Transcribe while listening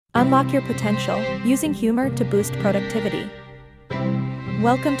Unlock your potential, using humor to boost productivity.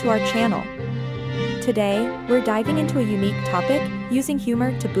 Welcome to our channel. Today, we're diving into a unique topic, using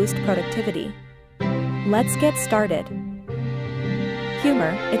humor to boost productivity. Let's get started.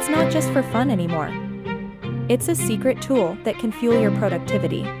 Humor, it's not just for fun anymore. It's a secret tool that can fuel your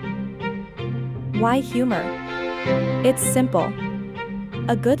productivity. Why humor? It's simple.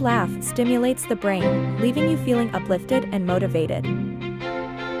 A good laugh stimulates the brain, leaving you feeling uplifted and motivated.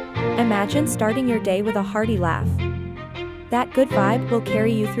 Imagine starting your day with a hearty laugh. That good vibe will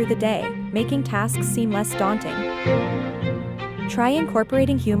carry you through the day, making tasks seem less daunting. Try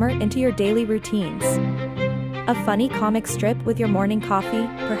incorporating humor into your daily routines. A funny comic strip with your morning coffee,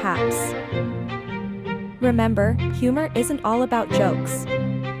 perhaps. Remember, humor isn't all about jokes.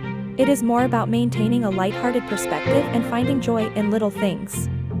 It is more about maintaining a lighthearted perspective and finding joy in little things.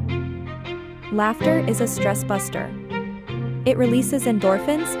 Laughter is a stress buster. It releases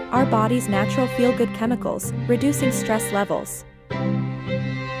endorphins, our body's natural feel-good chemicals, reducing stress levels.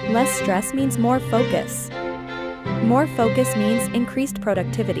 Less stress means more focus. More focus means increased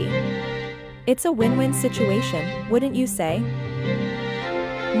productivity. It's a win-win situation, wouldn't you say?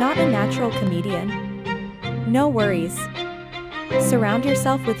 Not a natural comedian? No worries. Surround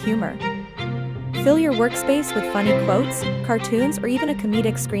yourself with humor. Fill your workspace with funny quotes, cartoons, or even a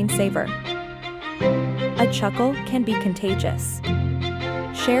comedic screensaver. A chuckle can be contagious.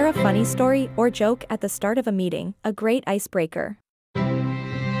 Share a funny story or joke at the start of a meeting, a great icebreaker.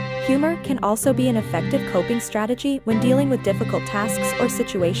 Humor can also be an effective coping strategy when dealing with difficult tasks or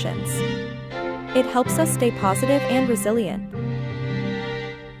situations. It helps us stay positive and resilient.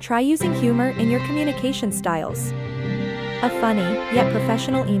 Try using humor in your communication styles. A funny, yet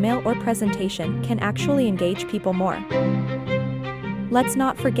professional email or presentation can actually engage people more. Let's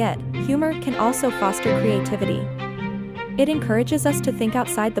not forget, humor can also foster creativity. It encourages us to think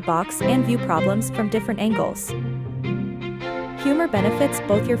outside the box and view problems from different angles. Humor benefits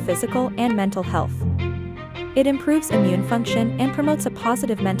both your physical and mental health. It improves immune function and promotes a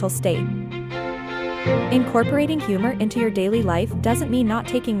positive mental state. Incorporating humor into your daily life doesn't mean not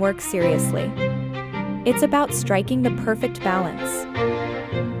taking work seriously. It's about striking the perfect balance.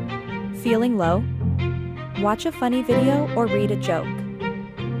 Feeling low? Watch a funny video or read a joke.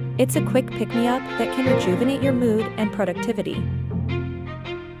 It's a quick pick-me-up that can rejuvenate your mood and productivity.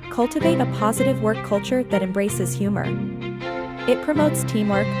 Cultivate a positive work culture that embraces humor. It promotes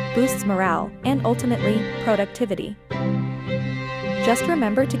teamwork, boosts morale, and ultimately, productivity. Just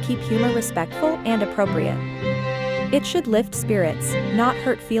remember to keep humor respectful and appropriate. It should lift spirits, not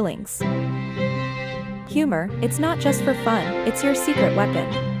hurt feelings. Humor, it's not just for fun, it's your secret weapon.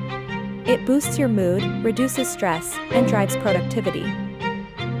 It boosts your mood, reduces stress, and drives productivity.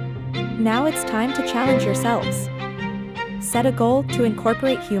 Now it's time to challenge yourselves. Set a goal to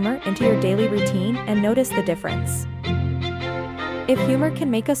incorporate humor into your daily routine and notice the difference. If humor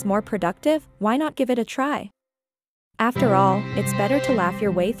can make us more productive, why not give it a try? After all, it's better to laugh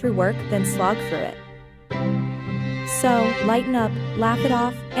your way through work than slog through it. So, lighten up, laugh it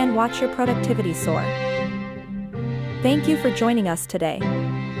off, and watch your productivity soar. Thank you for joining us today.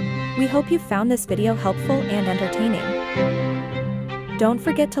 We hope you found this video helpful and entertaining. Don't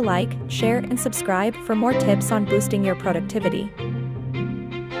forget to like, share, and subscribe for more tips on boosting your productivity.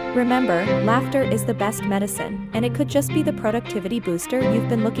 Remember, laughter is the best medicine, and it could just be the productivity booster you've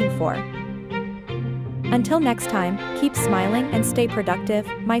been looking for. Until next time, keep smiling and stay productive,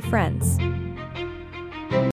 my friends.